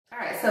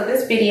So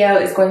this video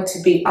is going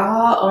to be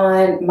all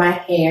on my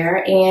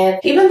hair, and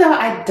even though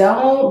I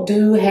don't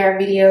do hair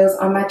videos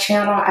on my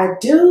channel, I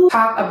do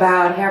talk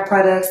about hair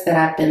products that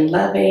I've been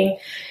loving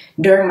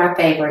during my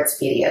favorites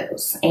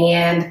videos.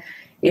 And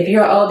if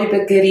you're an oldie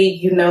but goodie,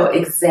 you know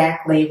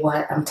exactly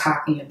what I'm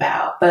talking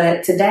about.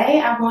 But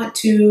today I want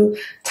to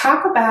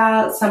talk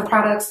about some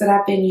products that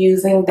I've been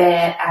using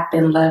that I've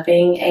been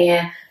loving,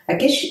 and I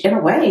guess in a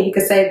way you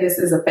could say this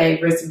is a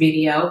favorites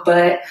video.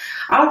 But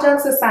all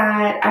jokes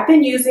aside, I've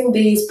been using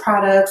these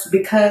products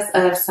because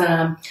of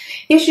some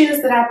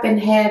issues that I've been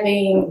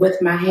having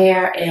with my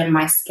hair and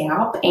my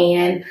scalp,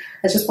 and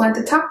I just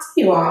wanted to talk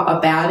to you all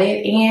about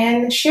it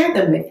and share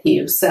them with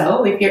you.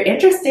 So if you're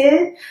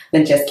interested,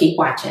 then just keep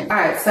watching. All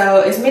right,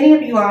 so as many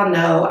of you all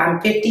know,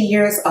 I'm 50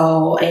 years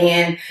old,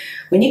 and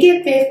when you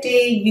get 50,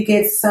 you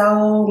get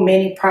so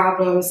many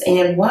problems,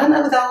 and one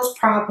of those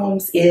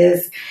problems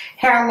is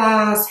hair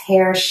loss,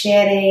 hair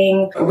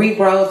shedding,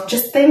 regrowth,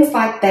 just things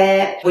like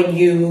that. When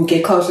you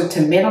get closer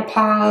to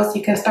menopause,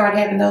 you can start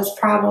having those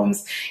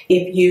problems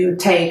if you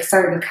take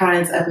certain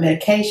kinds of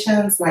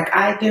medications like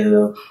I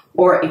do,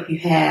 or if you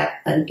have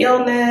an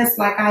illness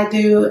like I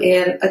do.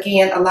 And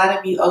again, a lot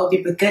of you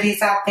oldie but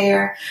goodies out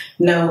there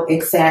know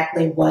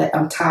exactly what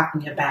I'm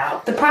talking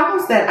about. The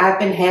problems that I've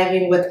been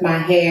having with my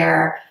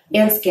hair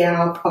and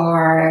scalp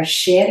are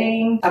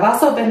shedding. I've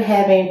also been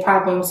having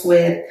problems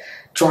with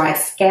dry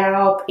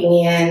scalp,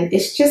 and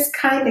it's just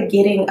kind of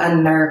getting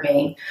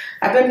unnerving.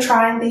 I've been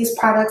trying these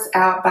products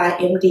out by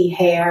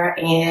MDhair,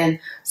 and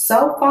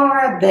so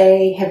far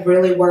they have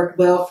really worked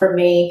well for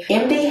me.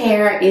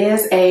 MDhair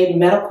is a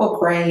medical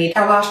grade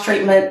hair loss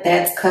treatment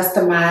that's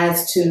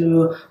customized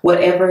to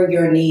whatever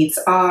your needs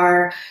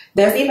are.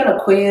 There's even a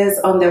quiz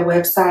on their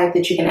website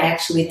that you can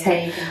actually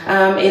take.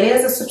 It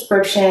is a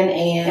subscription,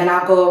 and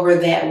I'll go over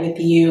that with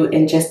you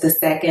in just a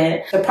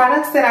second. The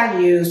products that I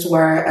used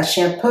were a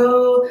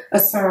shampoo,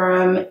 a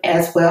serum,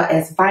 as well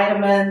as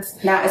vitamins.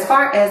 Now, as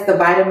far as the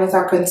vitamins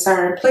are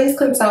concerned, please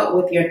consult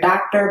with your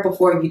doctor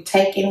before you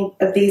take any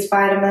of these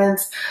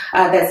vitamins.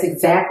 That's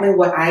exactly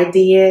what I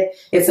did.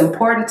 It's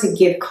important to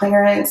get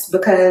clearance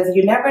because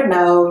you never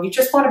know. You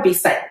just want to be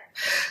safe.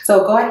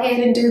 So go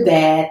ahead and do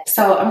that.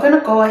 So I'm going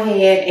to go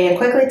ahead and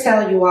quickly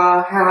tell you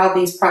all how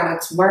these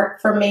products work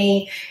for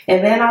me,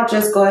 and then I'll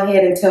just go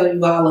ahead and tell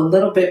you all a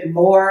little bit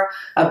more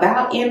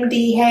about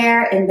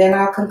MDhair, and then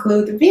I'll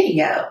conclude the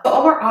video. So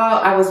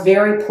overall, I was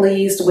very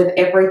pleased with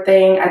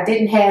everything. I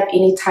didn't have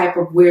any type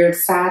of weird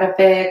side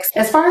effects.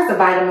 As far as the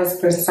vitamins are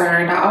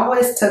concerned, I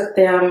always took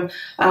them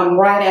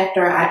right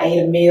after I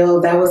ate a meal.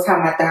 That was how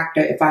my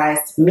doctor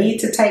advised me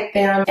to take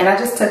them, and I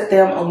just took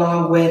them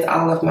along with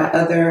all of my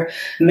other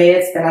meds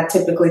that I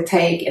typically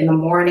take in the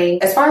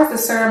morning. As far as the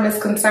serum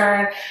is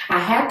concerned, I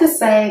have to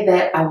say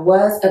that I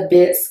was a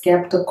bit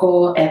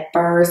skeptical at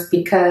first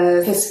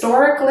because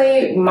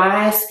historically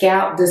my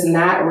scalp does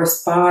not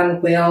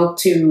respond well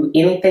to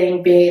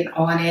anything being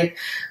on it.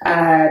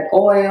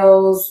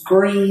 Oils,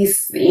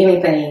 grease,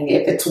 anything.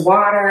 If it's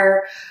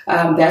water,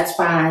 that's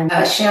fine.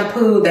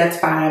 Shampoo, that's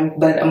fine,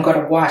 but I'm going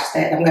to wash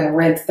that. I'm going to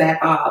rinse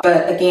that off.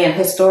 But again,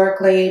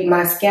 historically,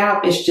 my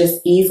scalp is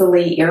just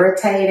easily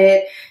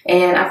irritated,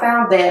 and I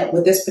found that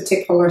with this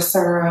particular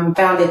serum,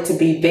 found it to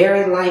be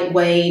very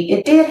lightweight.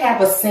 It did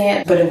have a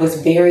scent, but it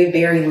was very,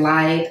 very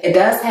light. It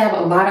does have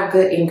a lot of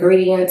good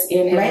ingredients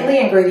in it, mainly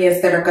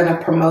ingredients that are going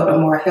to promote a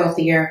more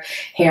healthier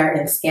hair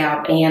and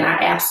scalp, and I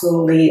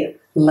absolutely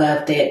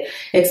loved it.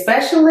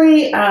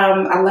 Especially,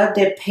 I loved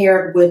it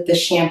paired with the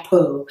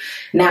shampoo.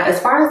 Now, as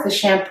far as the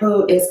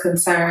shampoo is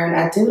concerned,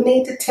 I do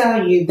need to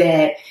tell you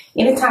that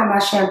anytime I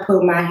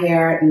shampoo my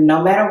hair,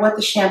 no matter what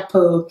the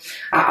shampoo,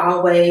 I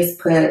always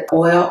put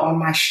oil on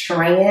my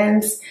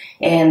strands,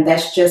 and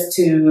that's just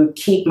to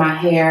keep my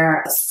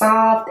hair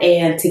soft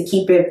and to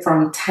keep it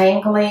from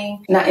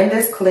tangling. Now, in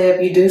this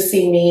clip, you do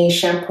see me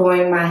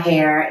shampooing my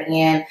hair,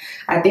 and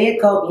I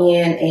did go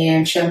in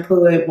and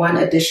shampoo it one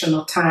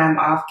additional time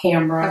off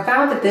camera. I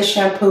found that this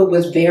shampoo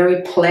was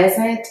very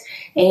pleasant,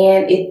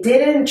 and it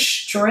didn't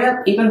strip,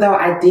 even though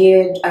I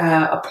did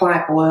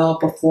apply oil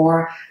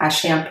before I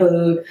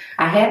shampooed.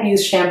 I have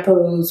used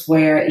shampoos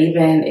where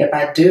even if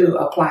I do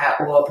apply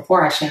oil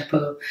before I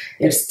shampoo,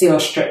 it still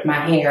stripped my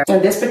hair.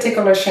 And this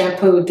particular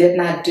shampoo did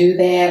not do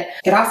that.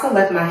 It also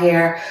left my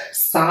hair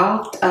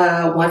soft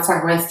once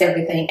I rinsed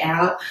everything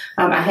out.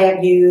 I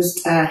have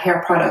used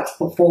hair products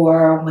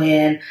before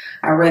when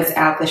I rinse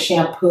out the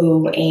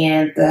shampoo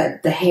and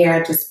the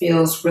hair just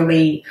feels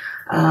really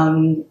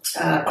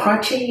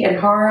crunchy and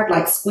hard,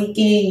 like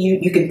squeaky.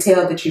 You can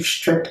tell that you've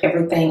stripped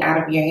everything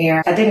out of your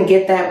hair. I didn't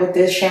get that with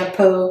this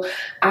shampoo.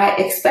 I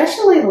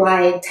especially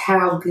liked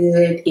how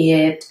good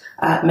it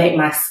made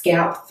my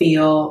scalp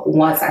feel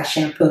once I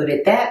shampooed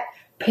it. That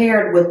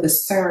paired with the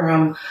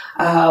serum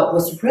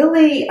was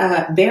really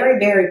very,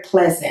 very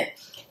pleasant.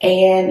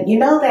 And you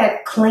know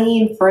that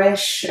clean,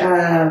 fresh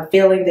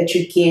feeling that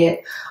you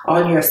get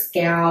on your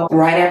scalp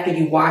right after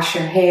you wash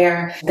your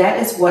hair? That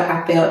is what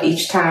I felt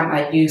each time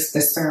I used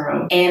the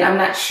serum. And I'm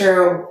not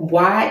sure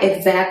why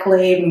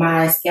exactly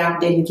my scalp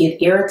didn't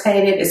get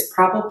irritated. It's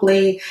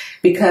probably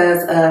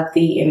because of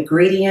the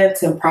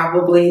ingredients and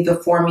probably the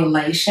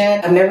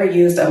formulation. I've never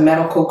used a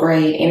medical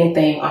grade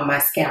anything on my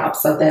scalp,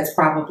 so that's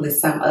probably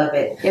some of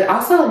it. It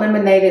also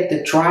eliminated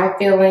the dry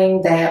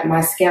feeling that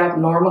my scalp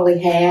normally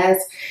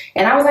has.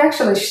 And I was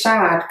actually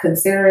shocked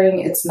considering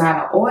it's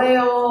not an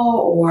oil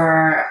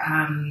or,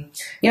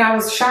 I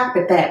was shocked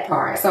at that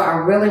part. So I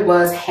really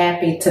was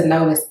happy to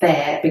notice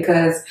that,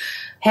 because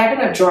having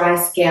a dry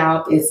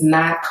scalp is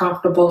not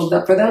comfortable.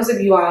 For those of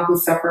you all who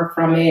suffer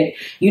from it,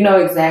 you know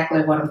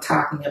exactly what I'm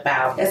talking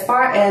about. As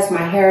far as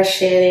my hair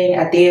shedding,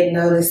 I did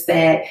notice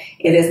that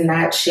it is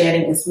not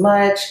shedding as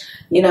much.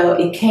 You know,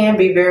 it can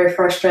be very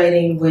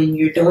frustrating when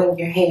you're doing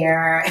your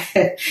hair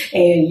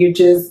and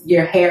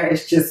your hair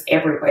is just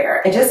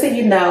everywhere. And just so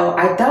you know,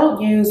 I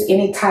don't use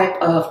any type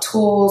of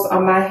tools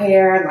on my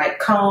hair like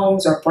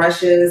combs or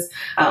brushes.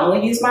 I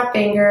only use my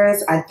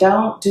fingers. I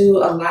don't do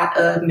a lot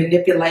of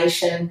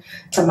manipulation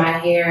to my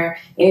hair.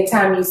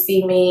 Anytime you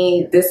see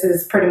me, this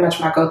is pretty much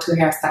my go-to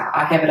hairstyle.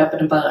 I have it up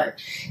in a bun.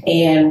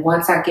 And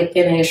once I get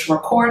finished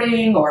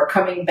recording or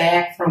coming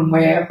back from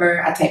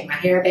wherever, I take my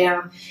hair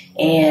down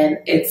and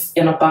it's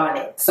in a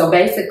bonnet. So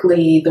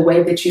basically the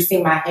way that you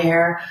see my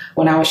hair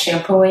when I was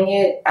shampooing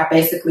it, I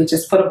basically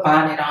just put a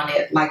bonnet on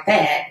it like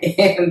that,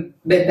 and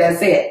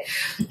that's it.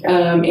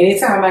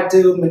 Anytime I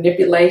do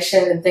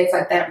manipulation and things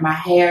like that, my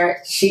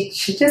hair, she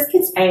just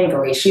gets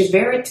angry. She's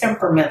very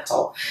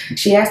temperamental.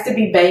 She has to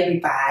be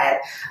babied by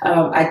it.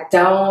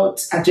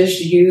 I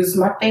just use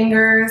my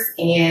fingers,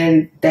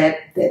 and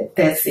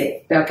that's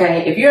it.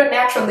 Okay. If you're a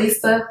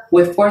naturalista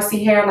with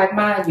 4C hair like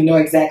mine, you know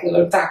exactly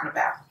what I'm talking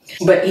about.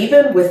 But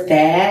even with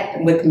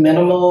that, with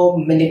minimal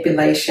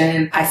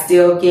manipulation, I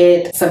still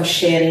get some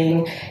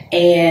shedding,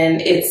 and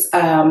it's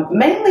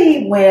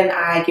mainly when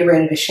I get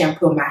ready to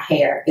shampoo my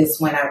hair is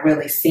when I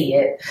really see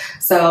it.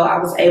 So I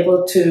was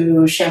able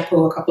to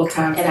shampoo a couple of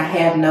times, and I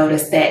have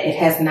noticed that it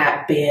has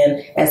not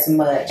been as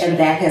much, and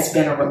that has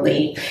been a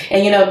relief.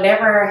 And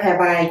never have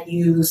I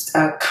used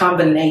a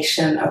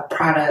combination of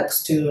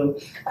products to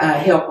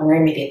help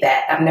remedy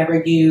that. I've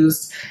never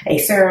used a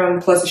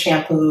serum plus a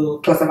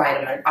shampoo plus a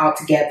vitamin all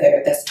together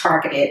that's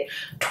targeted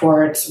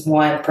towards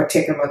one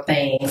particular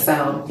thing.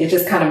 So it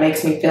just kind of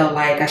makes me feel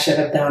like I should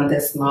have done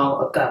this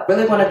long ago.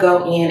 Really want to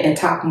go in and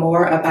talk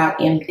more about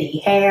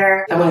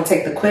MDhair. I want to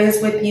take the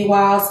quiz with you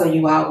all so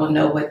you all will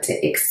know what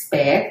to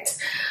expect.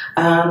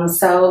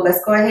 So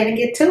let's go ahead and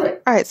get to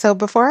it. All right, so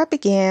before I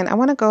begin, I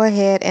want to go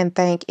ahead and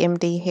thank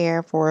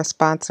MDhair for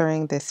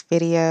sponsoring this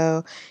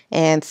video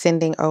and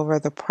sending over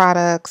the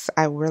products.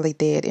 I really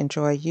did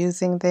enjoy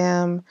using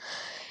them.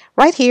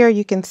 Right here,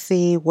 you can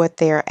see what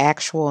their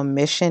actual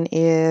mission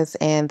is,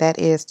 and that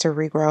is to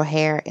regrow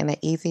hair in an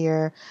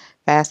easier,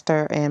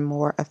 faster, and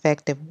more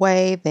effective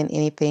way than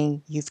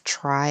anything you've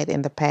tried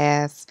in the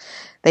past.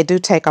 They do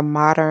take a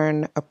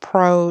modern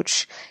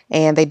approach,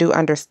 and they do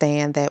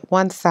understand that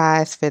one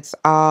size fits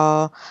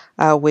all,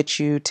 which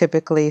you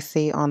typically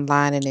see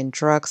online and in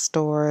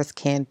drugstores,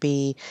 can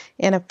be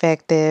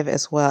ineffective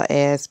as well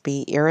as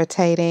be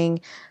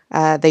irritating.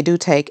 They do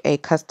take a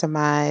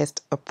customized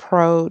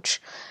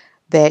approach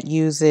that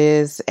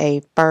uses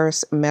a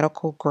first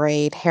medical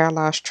grade hair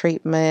loss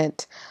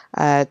treatment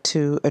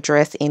to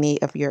address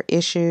any of your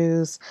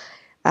issues.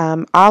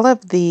 All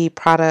of the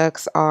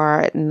products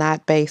are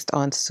not based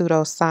on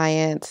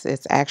pseudoscience.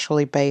 It's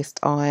actually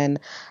based on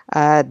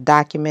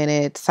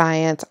documented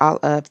science. All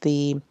of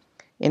the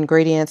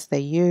ingredients they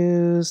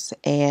use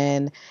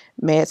and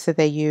meds that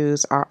they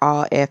use are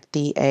all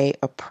FDA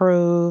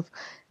approved.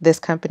 This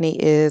company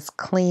is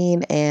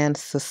clean and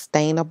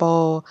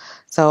sustainable.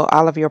 So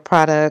all of your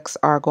products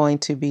are going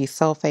to be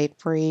sulfate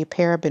free,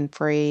 paraben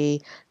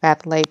free,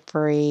 phthalate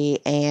free,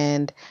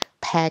 and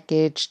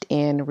packaged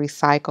in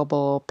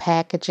recyclable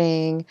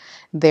packaging.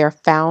 Their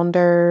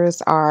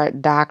founders are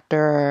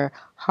Dr.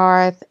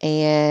 Harth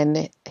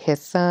and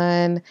his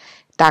son.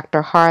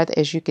 Dr. Harth,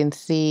 as you can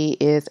see,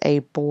 is a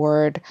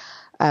board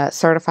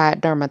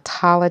certified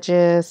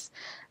dermatologist.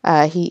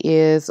 He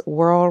is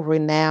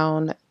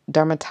world-renowned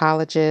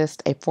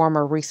dermatologist, a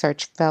former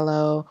research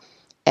fellow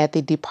at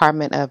the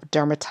Department of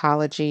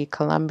Dermatology,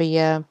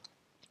 Columbia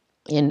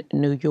in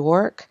New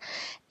York.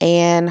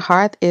 And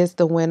Harth is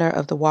the winner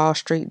of the Wall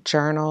Street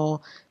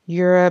Journal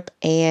Europe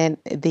and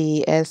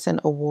the Edison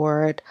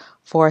Award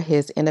for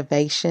his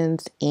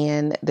innovations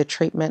in the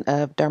treatment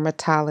of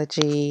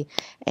dermatology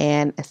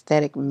and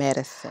aesthetic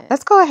medicine.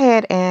 Let's go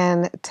ahead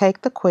and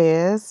take the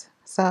quiz.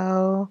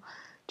 So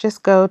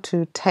just go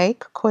to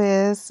Take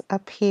Quiz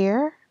up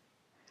here.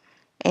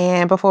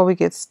 And before we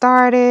get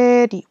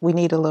started, we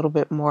need a little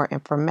bit more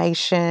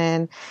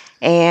information.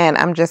 And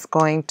I'm just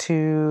going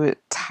to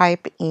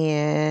type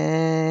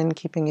in,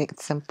 keeping it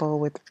simple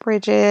with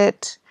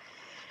Bridget,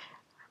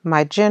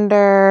 my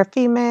gender,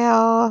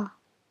 female,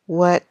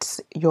 What's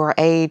your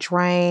age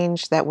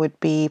range? That would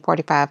be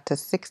 45 to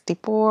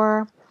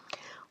 64.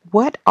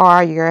 What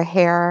are your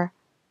hair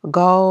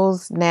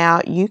goals?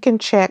 Now you can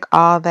check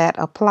all that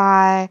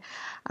apply.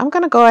 I'm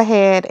going to go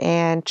ahead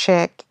and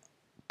check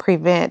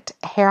prevent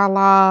hair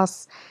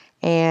loss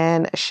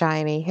and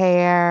shiny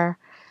hair.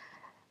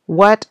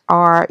 What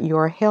are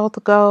your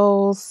health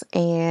goals?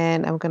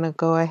 And I'm going to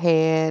go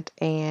ahead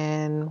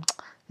and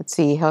let's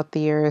see,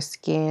 healthier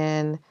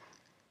skin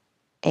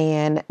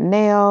and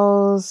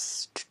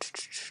nails.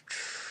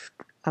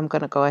 I'm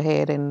going to go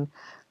ahead and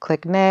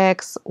click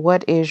next.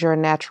 What is your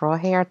natural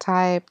hair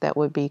type? That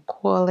would be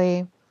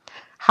coily.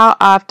 How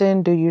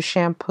often do you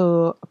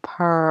shampoo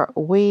per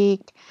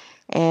week?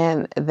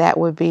 And that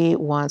would be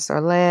once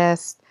or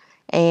less.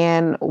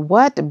 And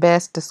what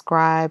best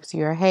describes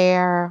your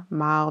hair?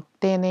 Mild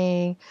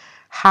thinning.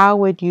 How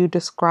would you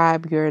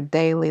describe your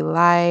daily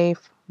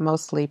life?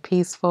 Mostly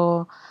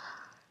peaceful.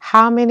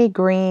 How many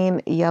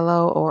green,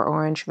 yellow, or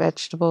orange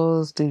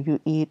vegetables do you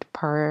eat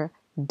per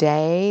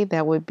day?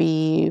 That would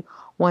be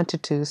 1 to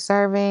 2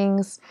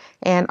 servings.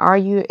 And are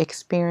you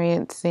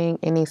experiencing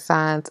any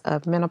signs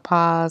of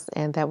menopause?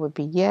 And that would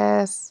be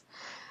yes.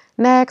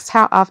 Next,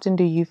 how often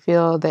do you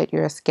feel that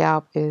your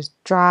scalp is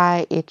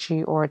dry,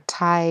 itchy, or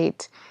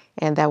tight?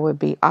 And that would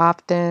be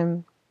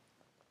often.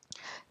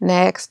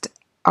 Next,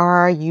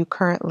 are you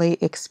currently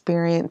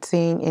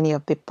experiencing any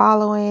of the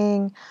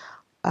following?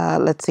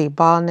 Let's see,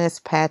 baldness,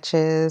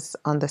 patches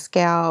on the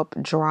scalp,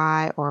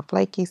 dry or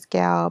flaky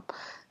scalp,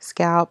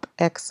 scalp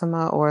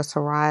eczema or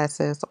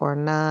psoriasis or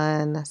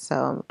none. So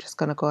I'm just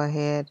going to go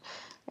ahead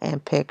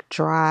and pick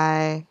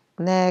dry.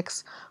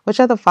 Next, which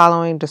of the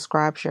following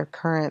describes your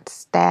current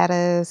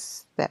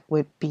status? That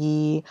would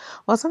be,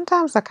 well,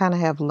 sometimes I kind of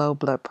have low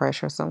blood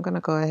pressure, so I'm going to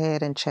go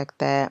ahead and check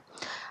that.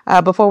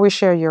 Before we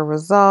share your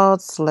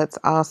results, let's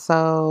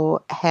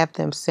also have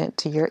them sent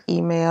to your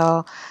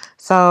email.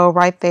 So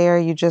right there,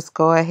 you just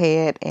go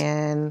ahead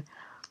and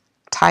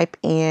type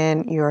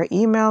in your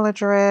email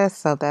address.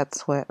 So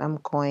that's what I'm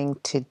going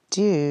to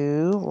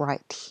do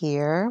right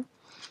here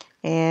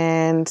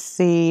and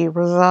see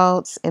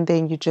results. And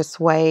then you just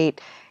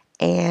wait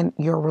and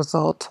your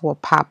results will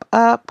pop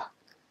up.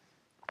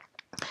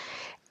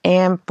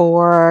 And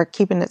for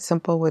keeping it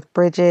simple with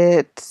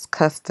Bridget's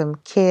custom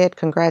kit,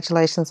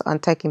 congratulations on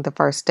taking the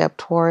first step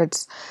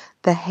towards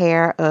the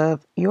hair of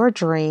your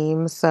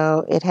dreams.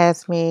 So it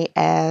has me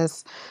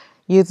as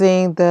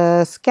using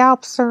the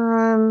scalp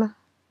serum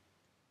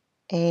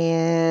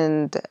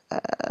and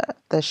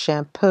the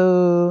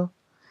shampoo,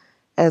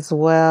 as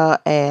well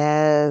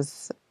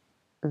as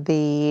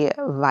the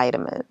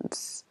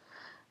vitamins.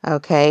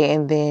 Okay,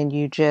 and then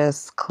you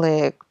just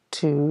click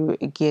to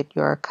get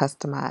your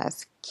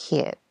customized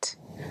kit.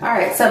 All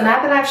right, so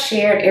now that I've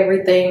shared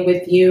everything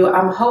with you,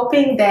 I'm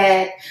hoping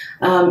that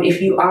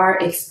if you are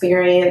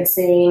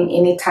experiencing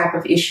any type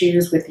of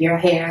issues with your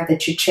hair,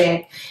 that you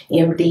check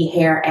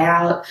MDhair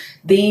out.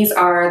 These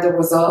are the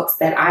results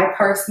that I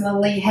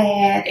personally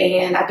had,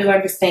 and I do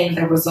understand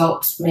the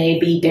results may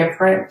be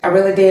different. I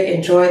really did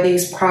enjoy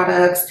these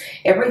products.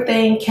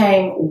 Everything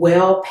came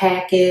well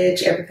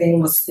packaged.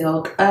 Everything was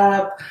sealed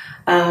up.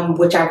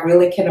 Which I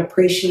really can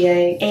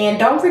appreciate. And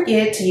don't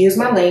forget to use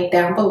my link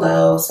down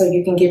below so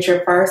you can get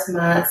your first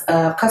month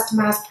of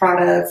customized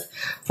products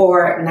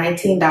for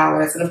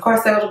 $19. And of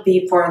course, that'll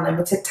be for a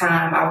limited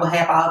time. I will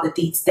have all the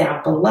deets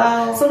down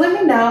below. So let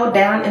me know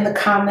down in the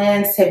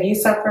comments, have you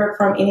suffered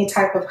from any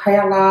type of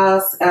hair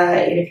loss?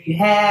 And if you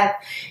have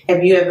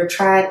you ever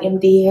tried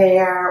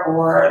MDhair?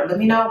 Or let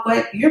me know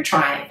what you're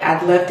trying.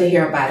 I'd love to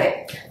hear about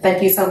it.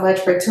 Thank you so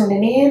much for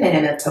tuning in,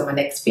 and until my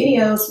next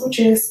videos, which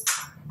is